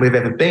than we've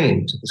ever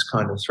been to this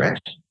kind of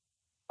threat.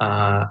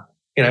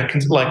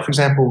 Like, for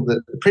example,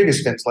 the previous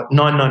events, like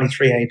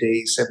 993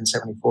 AD,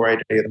 774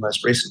 AD are the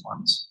most recent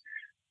ones.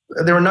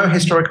 There are no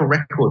historical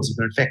records of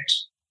their effect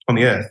on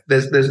the Earth.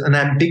 There's an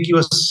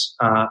ambiguous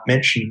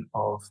mention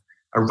of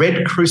a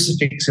red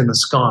crucifix in the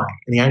sky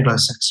in the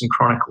Anglo-Saxon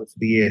Chronicle for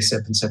the year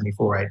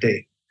 774 AD.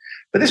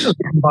 But this was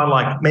written by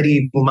like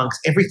medieval monks.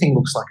 Everything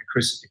looks like a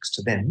crucifix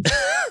to them.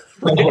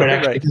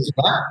 Right.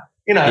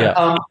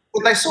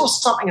 They saw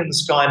something in the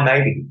sky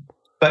maybe,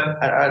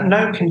 but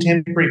no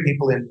contemporary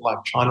people in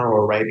like China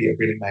or Arabia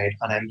really made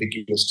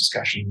unambiguous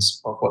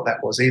discussions of what that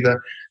was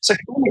either. So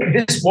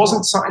this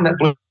wasn't something that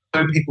blew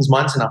people's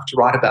minds enough to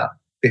write about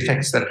the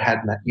effects that it had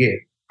in that year.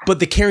 But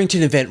the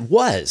Carrington event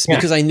was,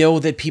 because I know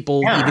that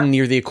people even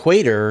near the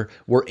equator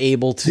were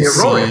able to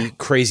see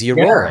crazy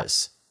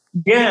auroras.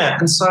 Yeah,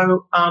 and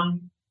so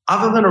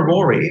other than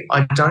aurora,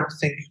 I don't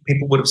think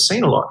people would have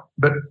seen a lot.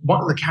 But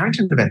what the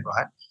Carrington event,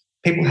 right?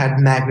 People had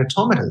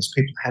magnetometers,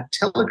 people had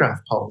telegraph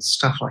poles,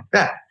 stuff like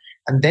that.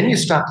 And then you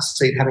start to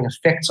see it having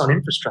effects on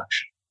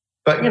infrastructure.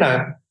 But,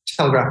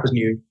 telegraph was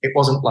new. It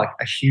wasn't like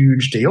a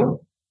huge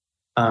deal.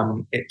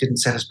 It didn't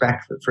set us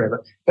back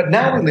forever. But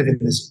now we live in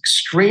this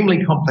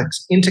extremely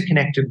complex,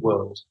 interconnected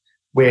world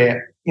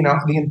where,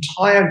 the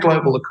entire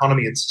global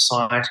economy and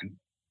society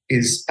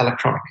is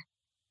electronic.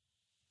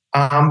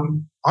 I've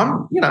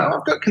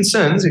got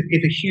concerns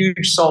if a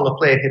huge solar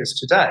flare hit us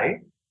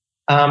today,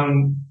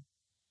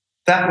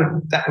 that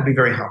would be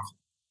very harmful.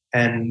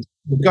 And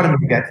we've got to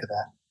mitigate for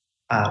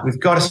that. We've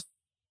got to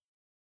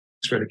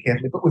really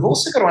carefully, but we've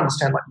also got to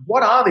understand, like,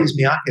 what are these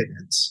Miyake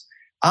events?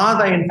 Are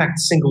they in fact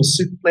single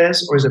super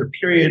flares, or is it a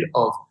period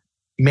of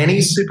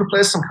many super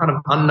flares, some kind of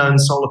unknown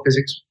solar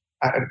physics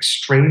at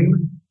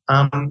extreme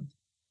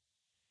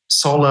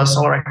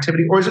solar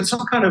activity, or is it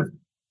some kind of,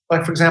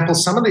 like, for example,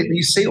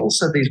 you see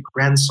also these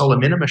grand solar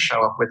minima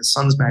show up where the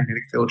sun's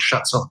magnetic field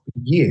shuts off for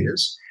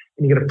years,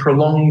 and you get a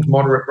prolonged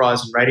moderate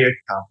rise in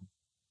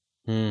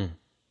radiocarbon.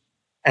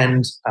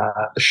 And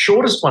the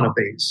shortest one of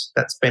these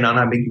that's been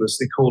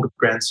unambiguously called a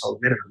grand solar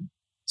minimum,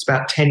 it's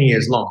about 10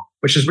 years long,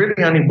 which is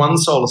really only one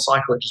solar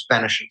cycle. It just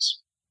vanishes.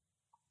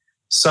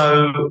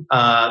 So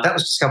that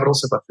was discovered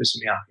also by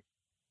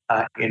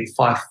Fusumiyake in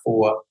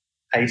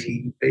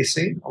 5480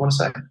 BC, I want to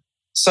say.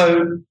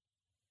 So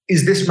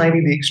is this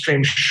maybe the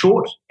extreme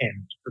short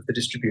end of the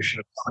distribution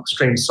of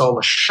extreme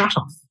solar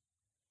shutoff?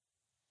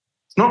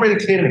 It's not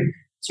really clear to me.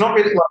 It's not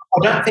really, I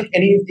don't think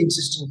any of the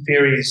existing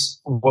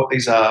theories of what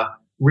these are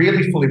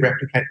really fully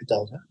replicate the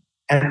data.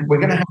 And we're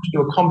going to have to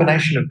do a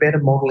combination of better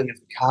modelling of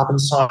the carbon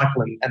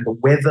cycle and the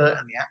weather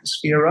and the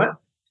atmosphere, right?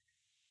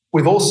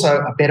 With also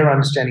a better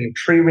understanding of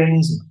tree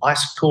rings and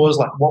ice cores,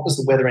 like what was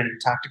the weather in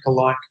Antarctica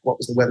like, what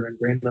was the weather in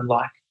Greenland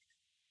like,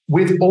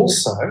 with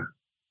also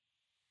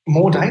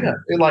more data.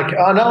 Like,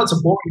 I know it's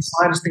a boring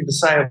science thing to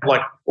say of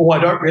like, oh, I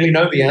don't really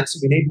know the answer,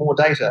 we need more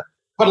data.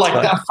 But like,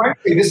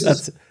 frankly,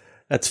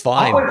 that's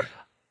fine.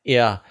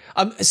 Yeah.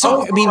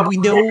 So, I mean,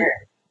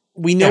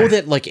 we know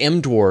that like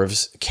M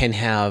dwarfs can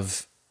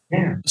have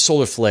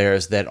solar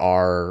flares that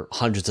are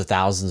hundreds of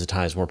thousands of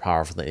times more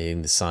powerful than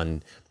anything the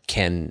sun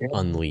can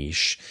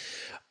unleash.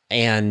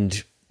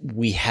 And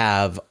we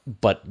have,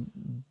 but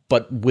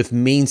with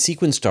main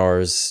sequence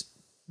stars,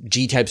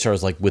 G-type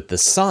stars, like with the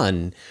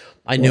sun,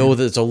 I know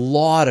there's a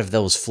lot of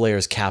those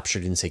flares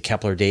captured in, say,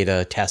 Kepler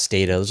data, TESS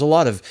data. There's a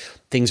lot of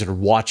things that are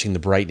watching the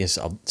brightness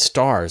of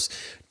stars.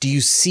 Do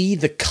you see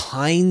the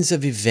kinds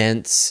of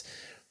events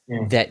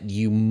that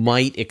you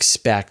might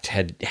expect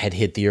had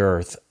hit the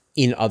Earth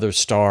in other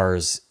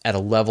stars at a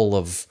level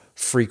of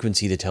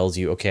frequency that tells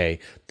you, okay,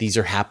 these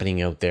are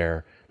happening out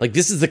there? Like,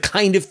 this is the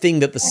kind of thing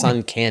that the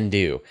sun can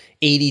do,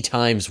 80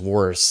 times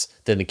worse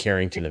than the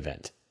Carrington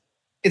event.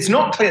 It's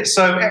not clear.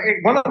 So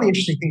one of the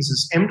interesting things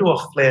is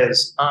M-dwarf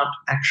flares aren't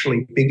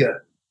actually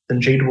bigger than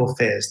G-dwarf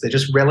flares. They're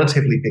just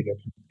relatively bigger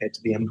compared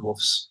to the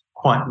M-dwarf's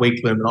quite weak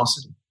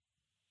luminosity.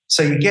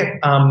 So you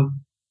get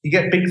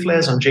big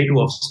flares on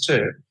G-dwarfs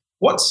too.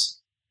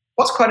 What's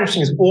quite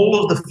interesting is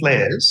all of the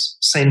flares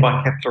seen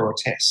by Kepler or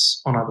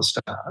TESS on other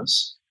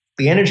stars,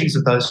 the energies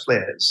of those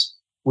flares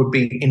would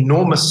be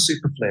enormous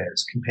super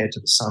flares compared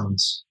to the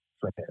sun's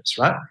flares,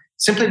 right?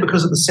 Simply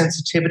because of the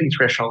sensitivity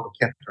threshold of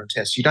Kepler and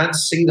TESS. You don't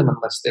see them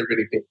unless they're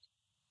really big.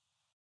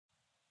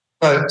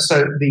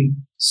 So the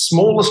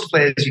smallest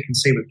flares you can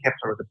see with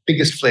Kepler are the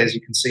biggest flares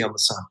you can see on the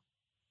sun.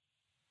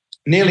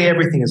 Nearly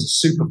everything is a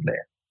super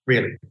flare,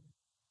 really,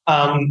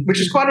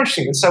 which is quite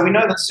interesting. And so we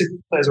know that super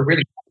flares are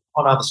really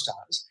on other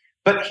stars.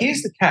 But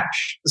here's the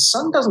catch. The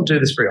sun doesn't do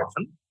this very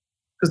often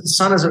because the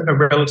sun is a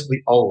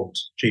relatively old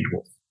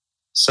G-dwarf.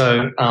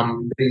 So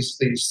these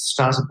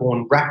stars are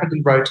born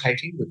rapidly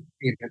rotating with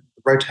the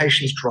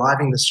rotations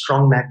driving the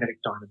strong magnetic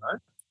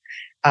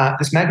dynamo.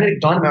 This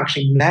magnetic dynamo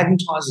actually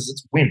magnetizes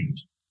its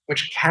wind,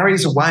 which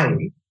carries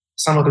away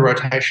some of the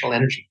rotational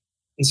energy.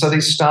 And so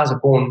these stars are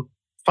born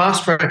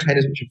fast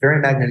rotators, which are very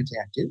magnetically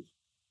active,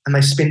 and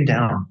they spin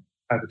down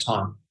over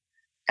time.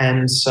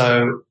 And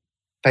so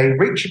they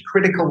reach a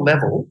critical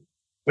level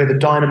where the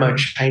dynamo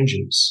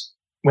changes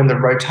when the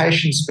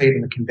rotation speed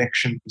and the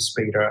convection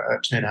speed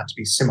turn out to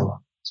be similar.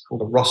 It's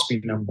called a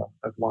Rossby number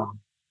of 1.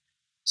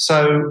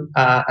 So,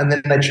 and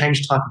then they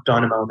change type of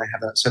dynamo and they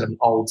have a sort of an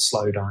old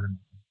slow dynamo,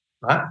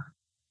 right?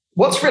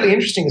 What's really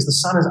interesting is the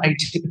sun is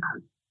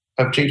atypical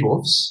of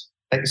G-dwarfs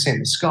that you see in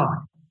the sky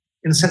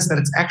in the sense that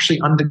it's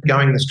actually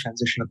undergoing this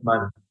transition at the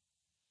moment.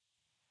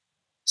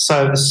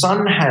 So the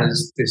sun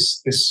has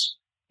this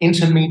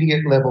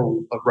intermediate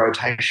level of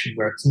rotation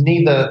where it's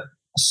neither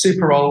a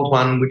super old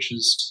one, which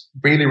is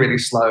really, really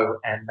slow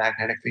and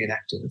magnetically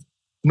inactive,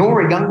 nor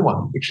a young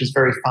one, which is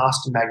very fast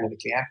and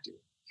magnetically active.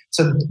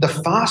 So the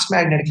fast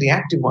magnetically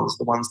active ones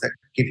are the ones that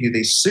give you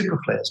these super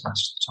flares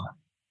most of the time.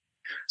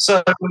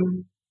 So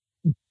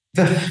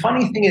the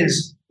funny thing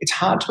is, it's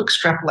hard to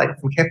extrapolate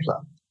from Kepler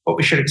what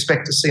we should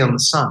expect to see on the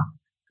sun,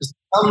 because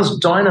the sun's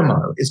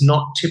dynamo is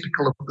not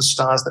typical of the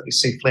stars that we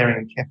see flaring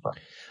in Kepler.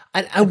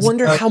 I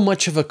wonder how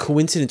much of a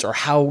coincidence or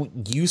how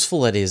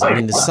useful it is. I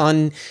mean, the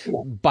sun,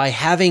 by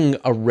having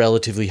a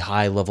relatively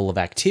high level of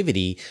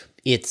activity,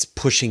 it's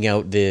pushing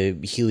out the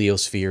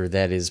heliosphere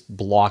that is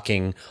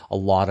blocking a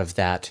lot of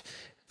that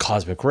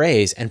cosmic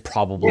rays and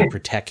probably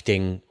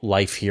protecting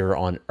life here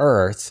on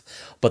Earth.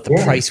 But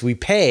the price we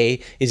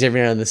pay is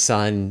every now and then the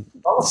sun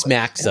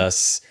smacks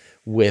us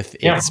with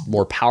its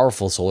more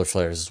powerful solar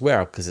flares as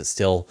well, because it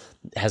still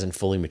hasn't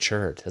fully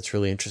matured. That's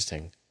really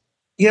interesting.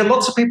 Yeah,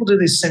 lots of people do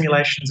these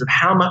simulations of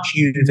how much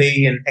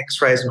UV and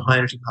X-rays and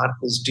high-energy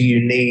particles do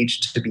you need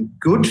to be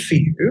good for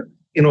you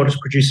in order to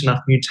produce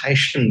enough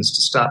mutations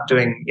to start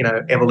doing,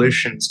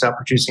 evolution, start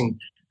producing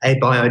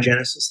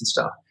abiogenesis and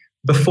stuff,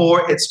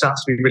 before it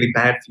starts to be really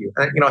bad for you.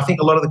 I think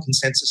a lot of the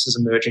consensus is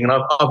emerging, and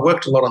I've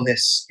worked a lot on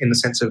this in the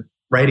sense of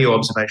radio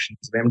observations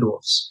of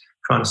M-dwarfs,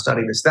 trying to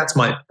study this. That's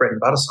my bread and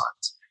butter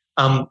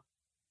science.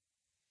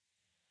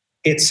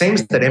 It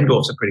seems that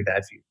M-dwarfs are pretty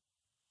bad for you,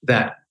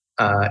 that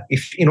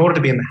if in order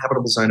to be in the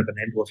habitable zone of an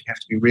M-dwarf, you have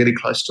to be really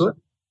close to it.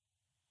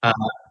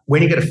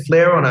 When you get a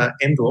flare on an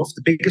M-dwarf,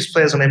 the biggest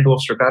flares on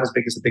M-dwarfs are about as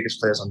big as the biggest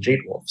flares on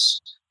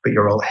G-dwarfs, but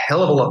you're a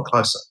hell of a lot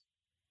closer.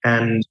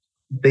 And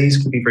these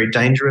can be very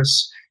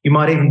dangerous. You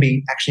might even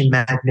be actually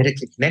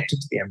magnetically connected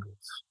to the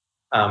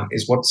M-dwarf,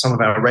 is what some of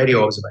our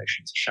radio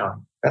observations are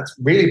showing. That's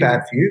really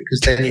bad for you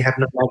because then you have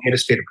no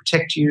magnetosphere to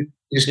protect you.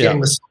 You're just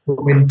getting the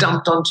wind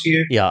dumped onto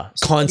you. Yeah,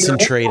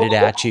 concentrated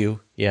at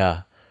you.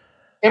 Yeah.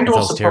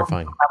 M-dwarfs are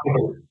terrifying.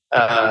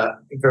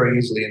 Very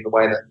easily in the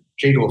way that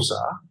G-dwarfs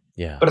are.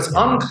 Yeah. But it's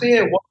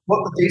unclear what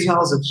the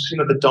details of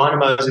the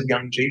dynamos of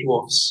young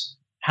G-dwarfs,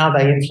 how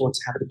they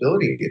influence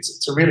habitability.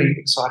 It's a really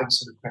exciting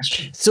sort of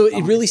question. So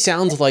it really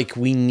sounds like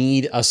we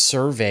need a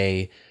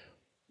survey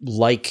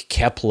like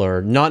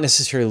Kepler, not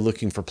necessarily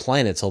looking for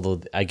planets,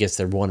 although I guess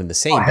they're one and the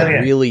same, but yeah.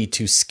 really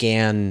to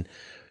scan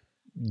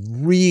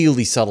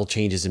really subtle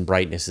changes in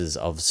brightnesses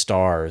of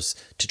stars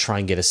to try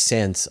and get a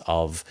sense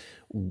of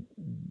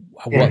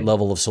what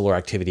level of solar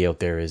activity out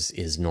there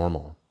is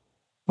normal.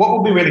 What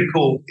would be really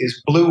cool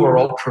is blue or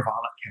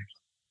ultraviolet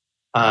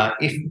Kepler.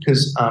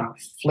 Because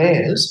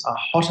flares are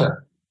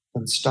hotter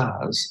than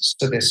stars,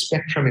 so their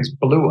spectrum is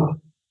bluer,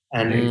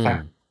 and in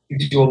fact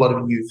gives you a lot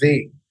of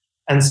UV.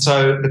 And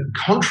so the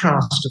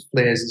contrast of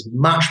flares is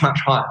much, much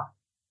higher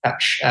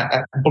at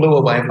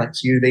bluer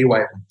wavelengths, UV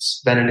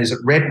wavelengths, than it is at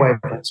red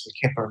wavelengths where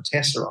Kepler and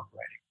TESS are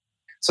operating.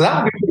 So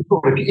that would be pretty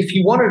cool. If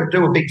you wanted to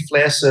do a big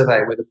flare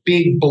survey with a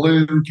big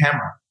blue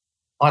camera,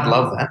 I'd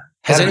love that.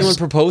 Has anyone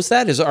proposed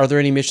that? Are there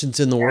any missions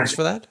in the works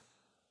for that?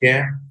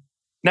 Yeah.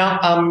 Now,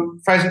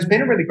 Fraser, it's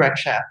been a really great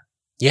chat.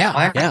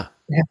 Yeah.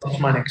 That's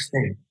my next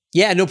thing.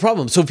 Yeah, no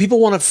problem. So if people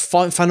want to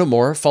find out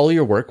more, follow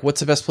your work,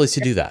 what's the best place to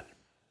do that?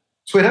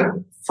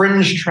 Twitter,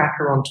 Fringe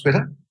Tracker on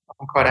Twitter.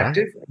 I'm quite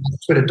active.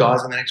 Twitter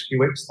dies in the next few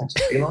weeks, thanks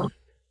to Elon.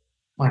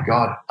 My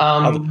God.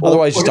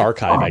 Otherwise, just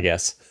archive, I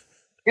guess.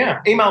 Yeah.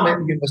 Email me at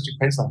the University of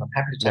Queensland. I'm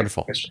happy to take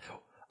questions.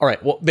 All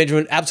right. Well,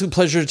 Benjamin, absolute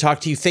pleasure to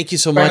talk to you. Thank you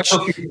so much.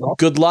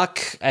 Good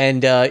luck.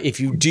 And if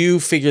you do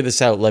figure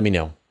this out, let me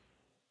know.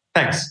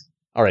 Thanks.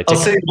 All right. I'll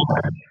see you.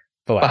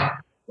 Bye-bye.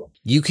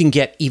 You can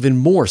get even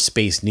more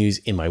space news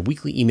in my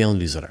weekly email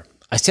newsletter.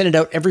 I send it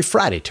out every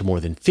Friday to more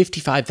than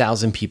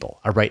 55,000 people.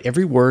 I write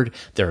every word.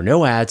 There are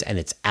no ads, and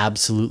it's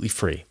absolutely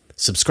free.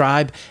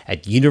 Subscribe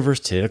at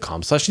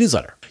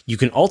universetoday.com/newsletter. You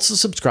can also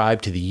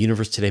subscribe to the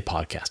Universe Today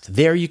podcast.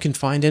 There you can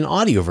find an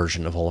audio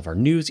version of all of our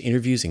news,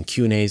 interviews, and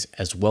Q&As,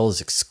 as well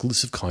as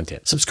exclusive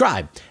content.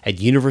 Subscribe at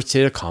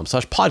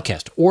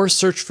universetoday.com/podcast or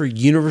search for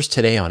Universe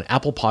Today on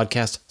Apple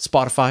Podcasts,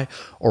 Spotify,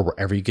 or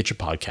wherever you get your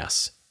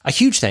podcasts. A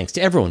huge thanks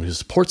to everyone who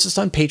supports us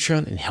on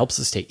Patreon and helps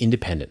us stay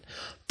independent.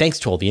 Thanks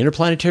to all the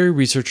interplanetary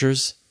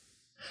researchers,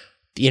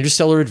 the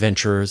interstellar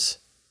adventurers,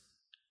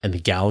 and the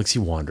galaxy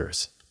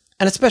wanderers.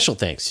 And a special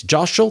thanks to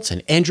Josh Schultz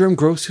and Andrew M.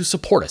 Gross who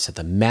support us at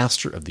the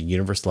Master of the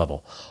Universe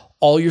level.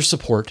 All your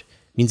support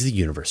means the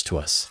universe to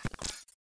us.